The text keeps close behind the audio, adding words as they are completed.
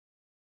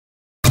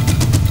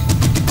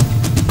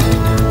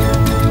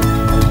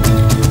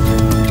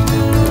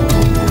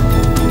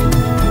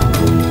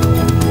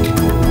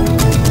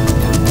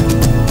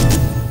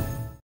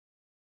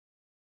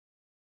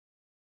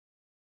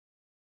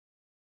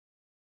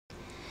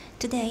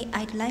Today,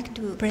 I'd like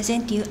to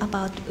present you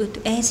about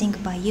wood aging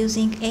by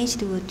using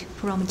aged wood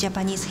from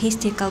Japanese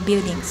historical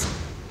buildings.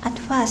 At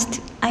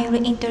first, I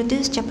will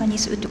introduce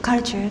Japanese wood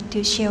culture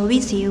to share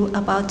with you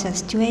about the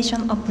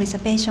situation of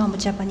preservation of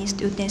Japanese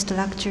wooden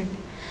structure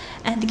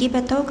and give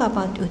a talk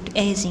about wood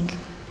aging.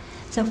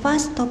 The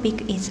first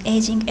topic is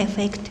aging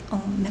effect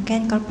on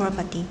mechanical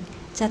property,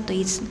 that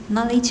is,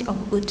 knowledge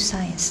of wood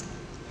science.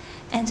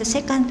 And the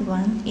second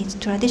one is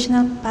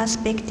traditional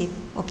perspective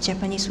of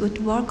Japanese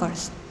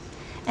woodworkers.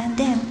 And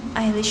then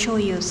I will show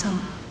you some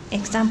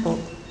example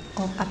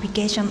of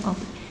application of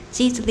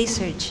this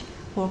research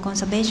for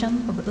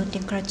conservation of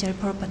wooden cultural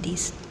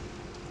properties.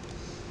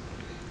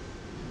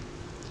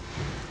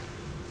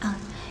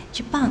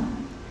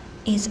 Japan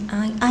is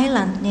an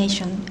island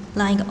nation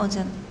lying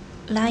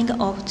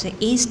off the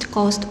east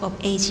coast of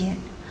Asia.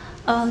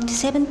 About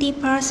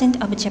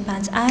 70% of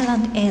Japan's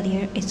island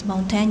area is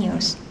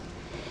mountainous.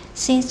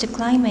 Since the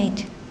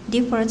climate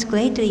differs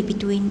greatly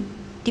between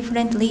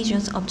different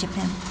regions of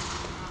Japan,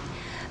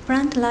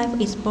 plant life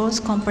is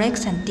both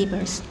complex and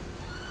diverse.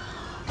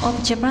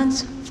 Of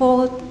Japan's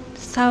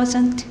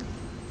 4,000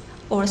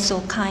 or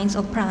so kinds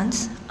of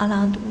plants,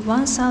 around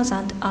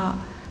 1,000 are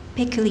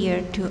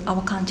peculiar to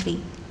our country.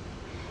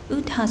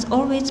 Wood has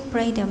always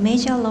played a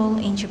major role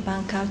in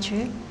Japan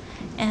culture,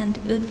 and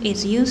wood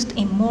is used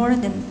in more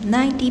than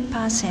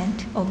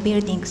 90% of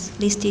buildings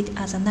listed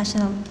as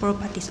national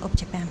properties of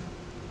Japan.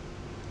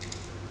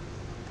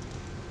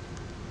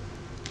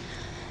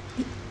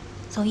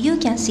 So you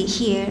can see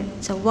here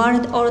the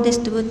world's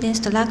oldest wooden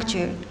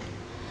structure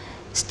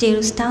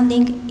still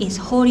standing is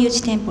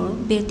Horyuji Temple,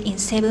 built in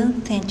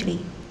 7th century.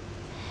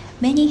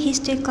 Many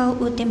historical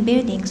wooden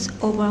buildings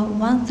over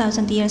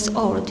 1,000 years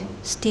old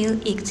still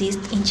exist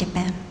in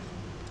Japan.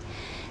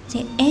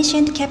 The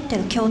ancient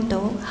capital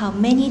Kyoto have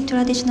many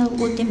traditional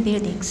wooden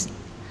buildings,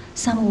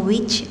 some of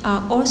which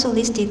are also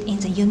listed in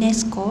the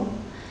UNESCO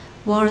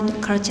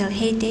World Cultural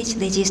Heritage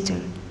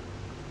Register.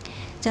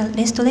 The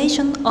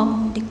restoration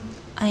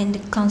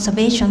and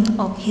conservation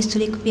of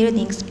historic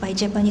buildings by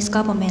Japanese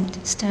government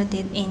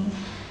started in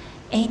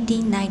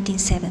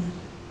 1897.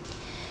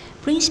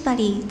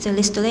 Principally, the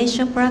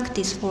restoration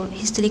practice for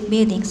historic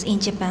buildings in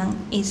Japan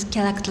is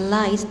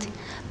characterized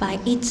by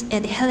its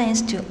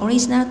adherence to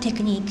original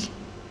technique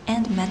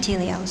and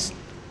materials,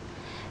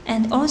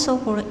 and also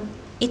for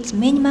its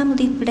minimum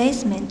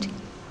replacement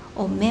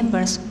of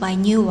members by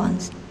new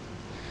ones.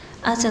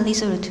 As a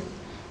result,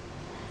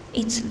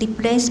 its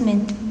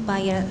replacement by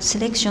a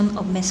selection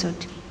of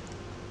methods,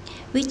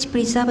 which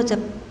preserve the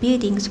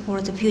buildings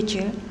for the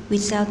future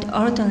without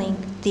altering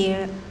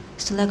their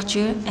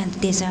structure and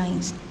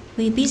designs.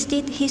 We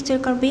visited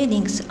historical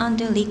buildings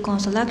under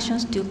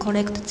reconstructions to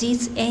collect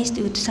these aged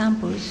wood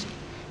samples,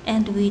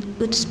 and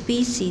wood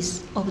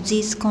species of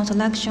these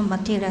construction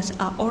materials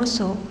are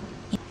also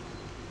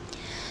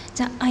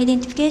the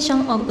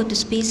identification of wood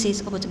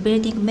species of the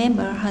building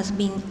member has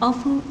been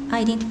often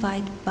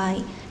identified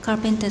by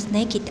carpenter's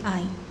naked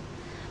eye,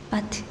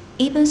 but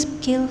even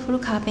skillful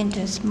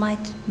carpenters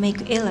might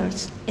make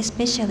errors,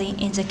 especially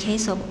in the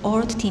case of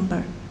old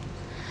timber.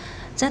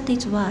 That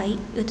is why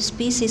wood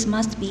species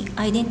must be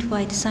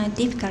identified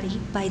scientifically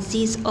by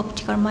these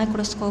optical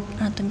microscope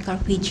anatomical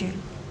features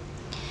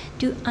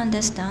to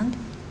understand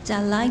the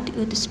right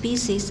wood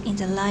species in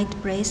the right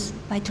place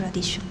by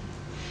tradition.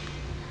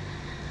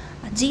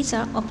 These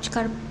are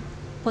optical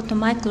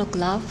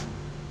photomicrograph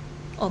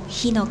of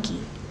Hinoki,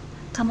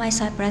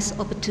 Chamaecyparis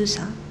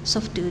obtusa,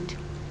 softwood,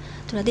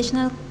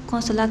 traditional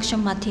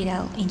construction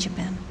material in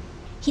Japan.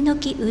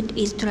 Hinoki wood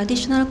is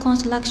traditional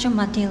construction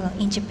material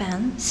in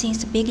Japan since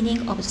the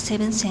beginning of the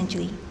 7th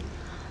century.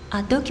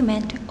 A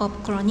document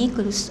of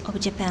Chronicles of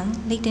Japan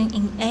written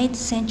in 8th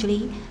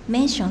century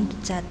mentioned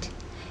that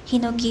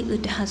Hinoki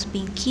wood has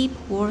been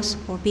kept worse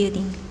for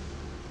building.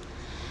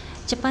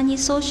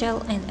 Japanese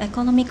social and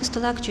economic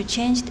structure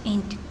changed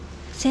and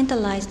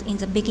centralized in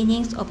the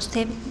beginnings of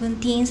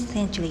 17th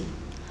century.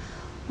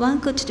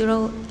 One could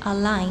draw a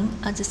line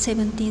at the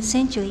 17th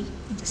century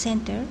in the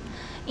center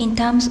in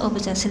terms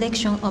of the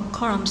selection of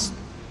columns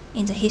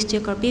in the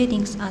historical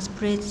buildings as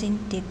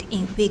presented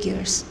in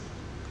figures.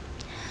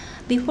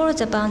 Before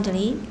the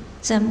boundary,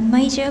 the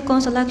major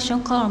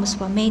construction columns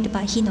were made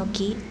by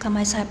Hinoki,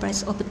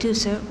 Chamaecyparis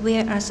obtusa,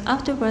 whereas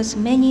afterwards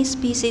many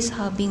species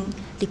have been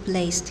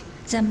replaced.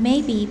 That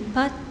may be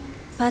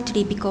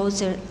partly because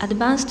the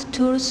advanced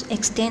tools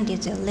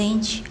extended the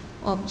range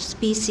of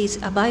species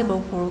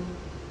available for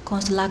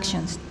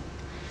constructions,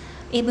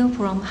 even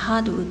from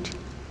hardwood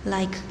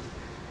like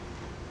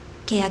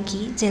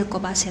keaki,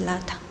 zelkova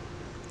serrata,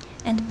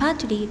 and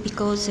partly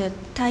because the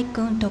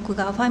Tycoon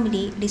Tokugawa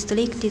family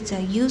restricted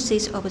the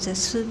usage of the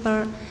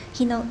superior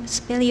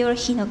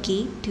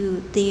hinoki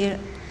to their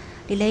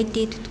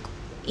related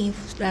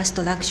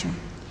infrastructure.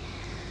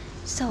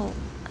 So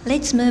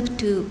let's move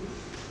to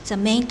the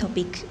main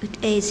topic, wood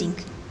aging.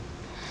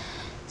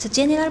 The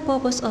general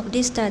purpose of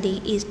this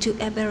study is to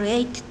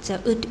evaluate the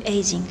wood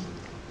aging.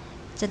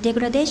 The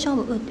degradation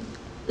of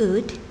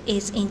wood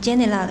is in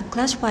general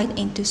classified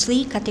into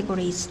 3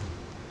 categories: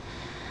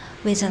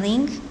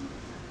 weathering,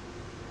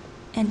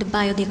 and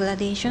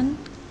biodegradation,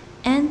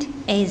 and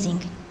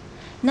aging.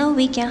 Now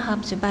we can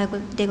have the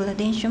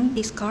biodegradation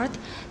discard,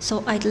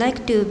 so I'd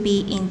like to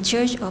be in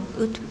charge of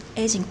wood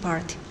aging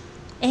part.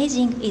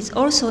 Aging is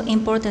also an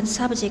important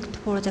subject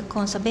for the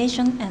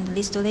conservation and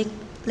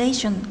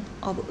restoration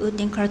of wood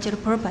and cultural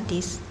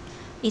properties.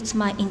 It's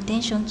my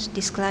intention to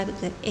describe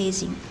the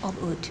aging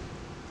of wood.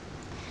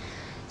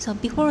 So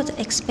before the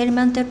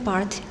experimental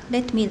part,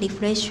 let me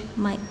refresh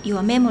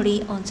your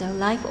memory on the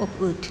life of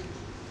wood.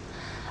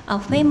 A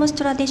famous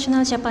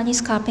traditional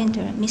Japanese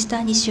carpenter,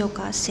 Mr.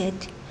 Nishioka, said,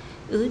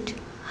 "Wood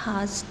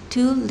has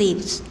two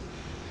lives."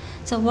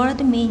 The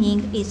word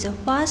meaning is the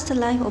first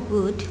life of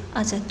wood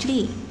as a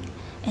tree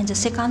and the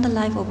second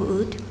life of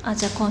wood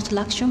as a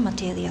construction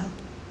material.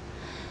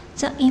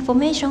 The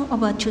information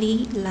of a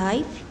tree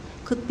life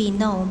could be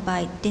known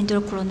by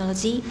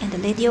dendrochronology and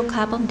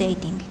radiocarbon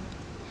dating.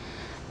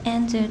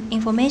 And the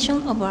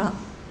information of a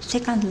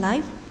second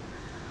life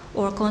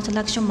or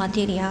construction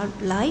material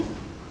life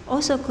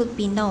also could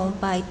be known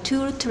by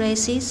tool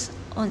traces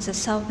on the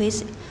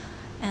surface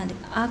and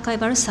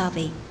archival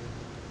survey.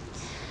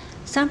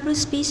 Sample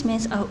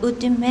specimens are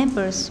wooden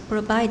members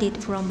provided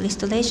from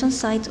restoration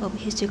sites of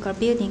historical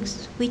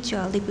buildings which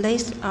are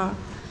replaced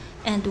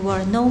and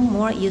were no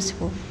more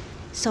useful.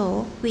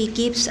 So we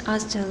gives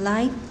us the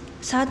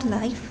third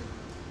life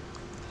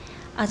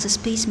as a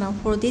specimen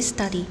for this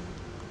study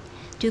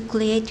to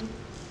create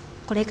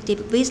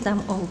collective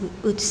wisdom of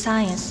wood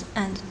science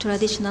and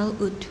traditional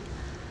wood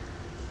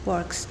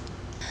works.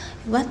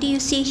 What you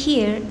see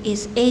here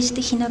is aged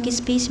hinoki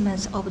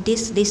specimens of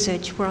this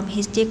research from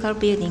historical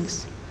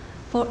buildings.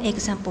 For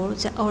example,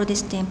 the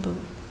oldest temple,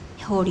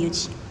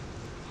 Horyuji.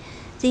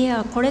 They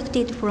are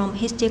collected from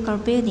historical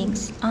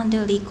buildings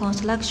under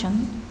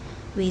reconstruction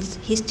with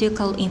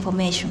historical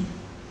information.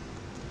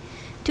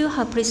 To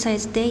have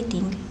precise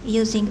dating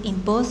using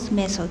in both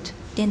methods,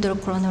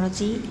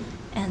 dendrochronology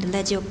and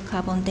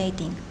radiocarbon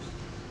dating.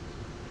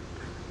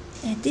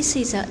 This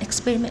is an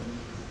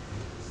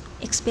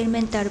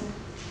experimental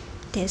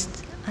test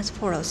as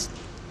follows.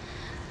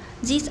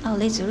 These are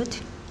results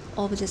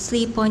of the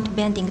 3-point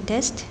bending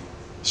test.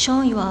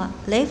 Shown your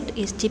left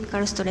is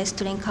typical stress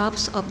strain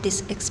curves of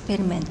this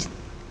experiment.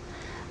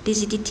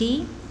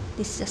 Rigidity,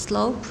 this is the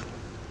slope.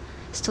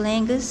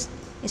 Strength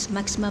is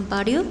maximum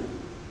value.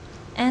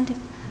 And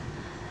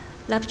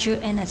rupture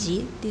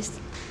energy, this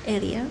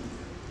area,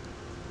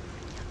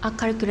 are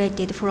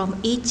calculated from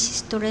each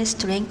stress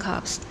strain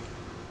curves.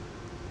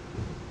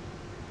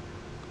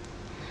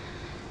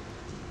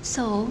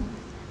 So,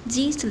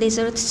 these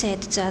results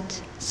said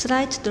that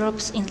slight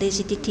drops in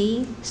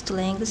rigidity,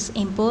 strength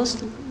in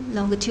both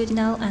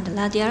longitudinal and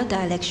radial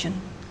direction.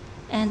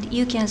 And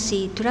you can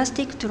see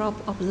drastic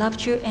drop of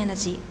rupture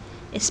energy,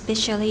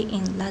 especially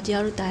in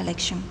radial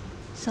direction.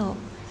 So,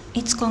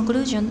 its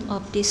conclusion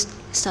of this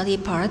study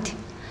part,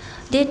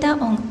 data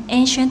on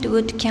ancient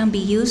wood can be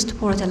used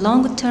for the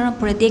long-term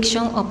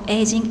prediction of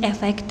aging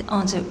effect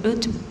on the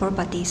wood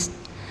properties,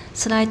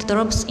 slight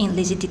drops in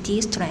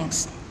rigidity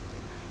strength,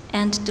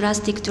 and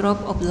drastic drop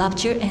of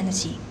rupture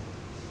energy.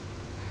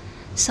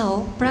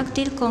 So,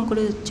 practical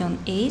conclusion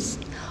is,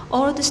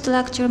 all the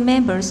structural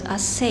members are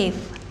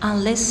safe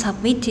unless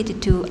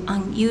submitted to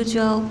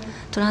unusual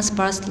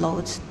transverse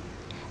loads,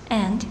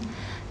 and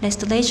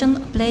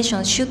restoration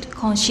operations should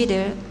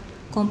consider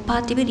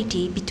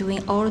compatibility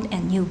between old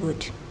and new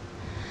wood.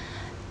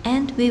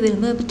 And we will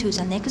move to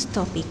the next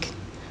topic.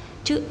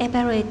 To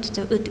evaluate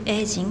the wood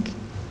aging,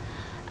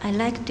 I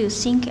like to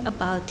think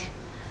about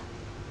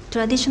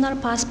traditional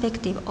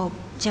perspective of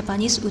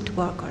Japanese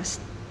woodworkers.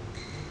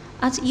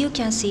 As you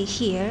can see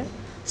here,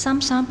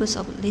 some samples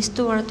of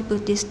restored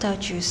Buddhist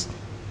statues.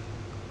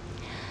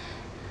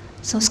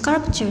 So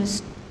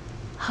sculptures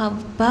have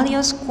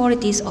various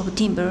qualities of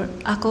timber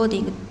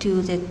according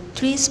to the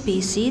tree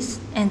species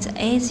and the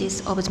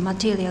ages of the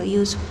material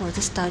used for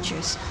the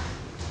statues.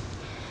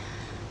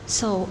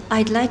 So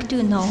I'd like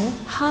to know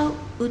how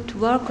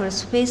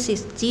woodworkers face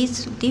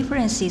these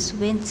differences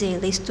when they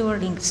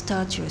restoring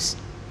statues.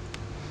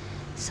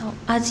 So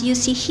as you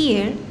see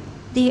here,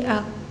 they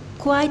are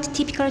quite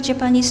typical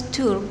Japanese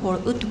tool for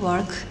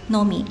woodwork,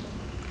 nomi.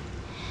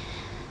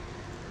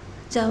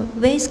 The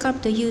way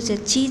sculptor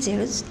uses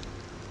chisels,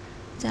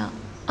 the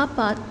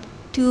upper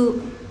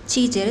two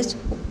chisels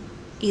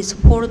is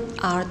for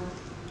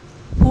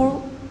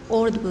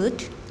old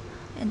wood,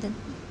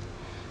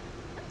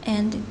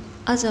 and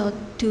other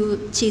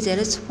two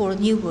chisels for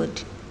new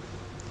wood.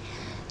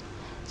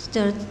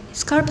 The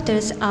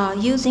sculptors are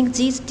using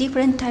these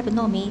different type of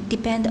nomi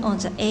depend on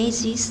the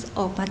ages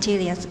of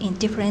materials in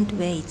different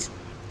ways.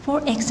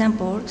 For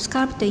example,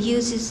 sculptor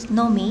uses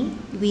nomi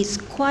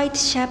with quite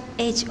sharp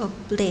edge of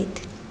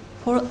blade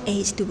for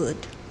aged wood,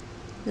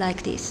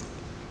 like this.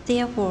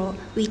 Therefore,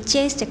 we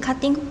chase the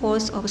cutting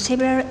force of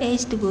several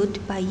aged wood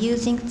by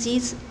using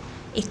this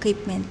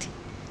equipment.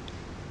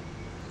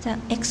 The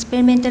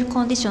experimental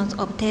conditions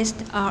of test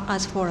are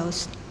as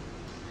follows.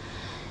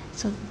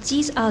 So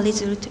these are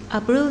results.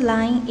 A blue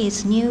line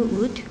is new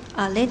wood,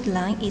 a red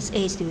line is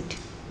aged wood.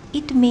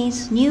 It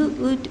means new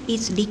wood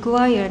is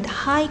required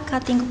high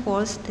cutting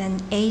force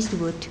than aged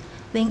wood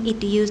when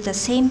it uses the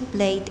same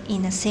blade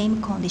in the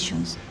same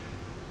conditions.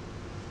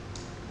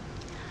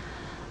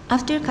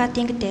 After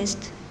cutting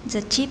test,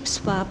 the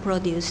chips were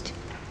produced.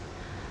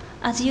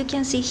 As you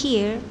can see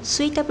here,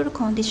 suitable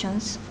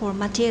conditions for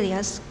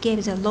materials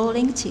gave the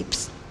rolling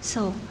chips.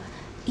 So,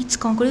 its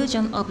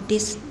conclusion of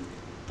this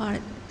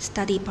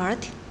study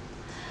part.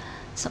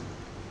 So,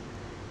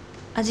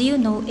 as you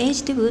know,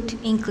 aged wood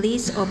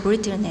increase of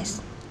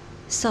brittleness.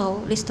 So,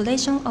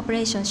 restoration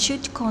operations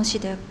should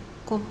consider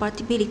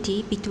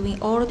compatibility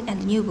between old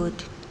and new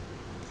wood.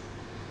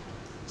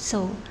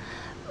 So,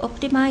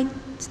 optimized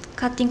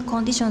cutting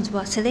conditions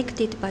were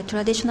selected by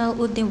traditional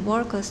wooden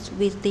workers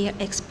with their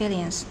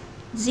experience.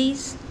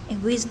 This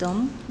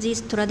wisdom,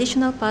 this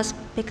traditional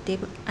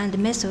perspective and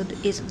method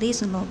is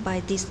reasonable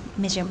by this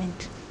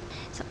measurement.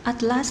 So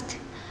at last,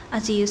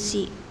 as you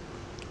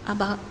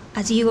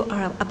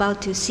are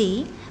about to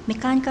see,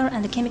 mechanical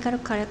and chemical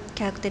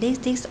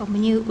characteristics of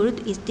new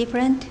wood is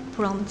different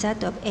from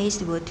that of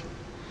aged wood.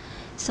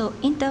 So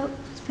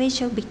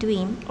interface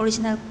between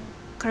original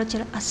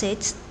cultural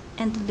assets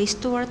and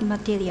restored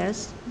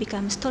materials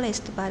become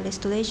stressed by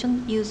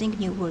restoration using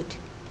new wood.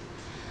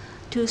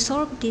 To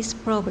solve this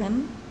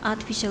problem,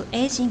 artificial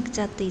aging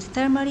that is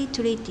thermally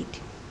treated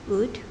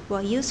wood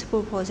were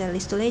useful for the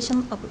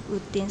restoration of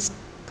wooden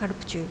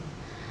sculpture.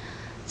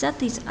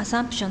 That is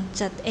assumption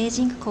that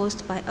aging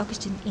caused by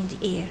oxygen in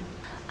the air.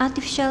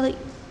 Artificially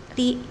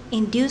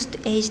induced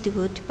aged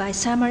wood by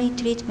thermal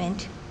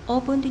treatment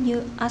opened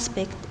new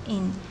aspects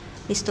in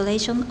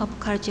restoration of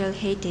cultural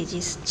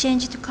heritages.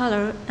 Changed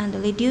color and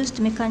reduced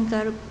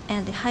mechanical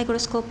and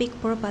hygroscopic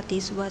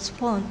properties was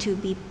found to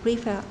be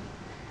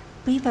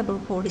preferable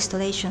for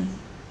restoration.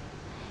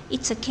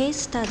 It's a case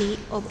study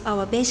of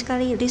our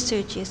basically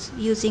researches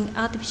using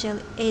artificial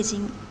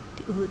aging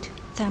wood,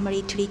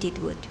 thermally treated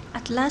wood.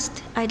 At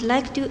last, I'd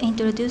like to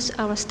introduce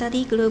our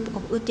study group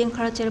of wooden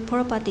cultural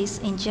properties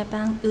in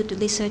Japan Wood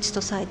Research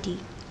Society.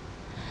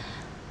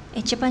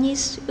 A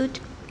Japanese wood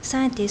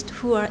scientist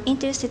who are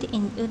interested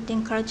in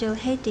wooden cultural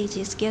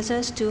heritages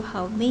gathers to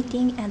have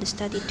meeting and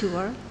study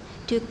tour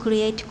to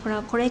create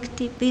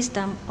collective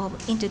wisdom of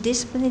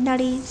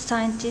interdisciplinary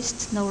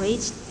scientists'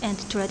 knowledge and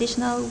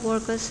traditional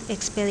workers'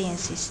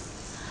 experiences.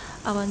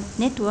 Our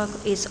network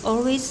is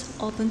always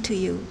open to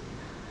you.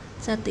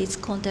 That is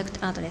contact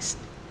address.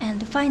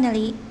 And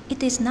finally,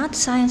 it is not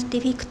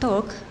scientific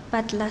talk,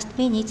 but last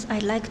minute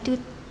I'd like to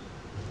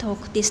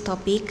talk this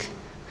topic.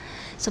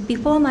 So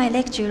before my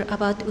lecture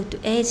about wood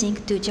aging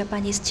to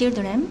Japanese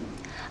children,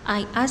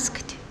 I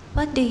asked,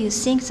 what do you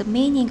think the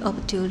meaning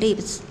of two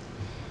leaves?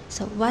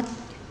 So what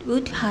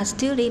wood has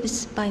two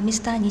leaves by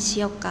Mr.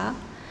 Nishioka.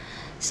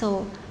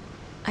 So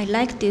I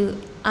like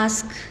to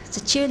ask the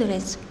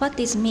children what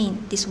this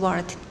mean, this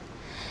word.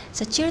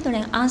 The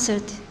children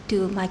answered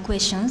to my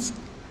questions.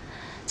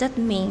 That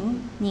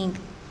meaning,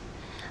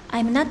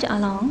 I'm not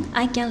alone,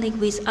 I can live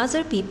with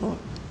other people.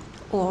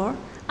 Or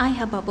I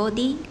have a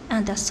body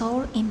and a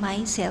soul in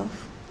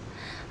myself.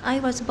 I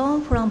was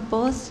born from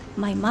both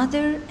my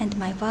mother and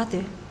my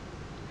father.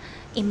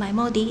 In my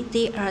body,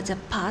 they are the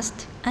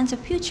past and the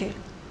future.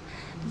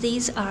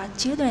 These are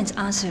children's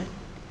answers.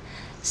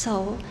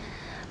 So,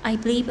 I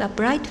believe a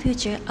bright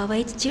future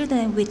awaits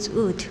children with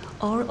wood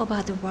all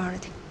over the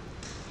world.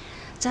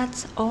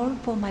 That's all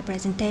for my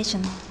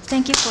presentation.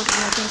 Thank you for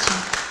your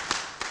attention.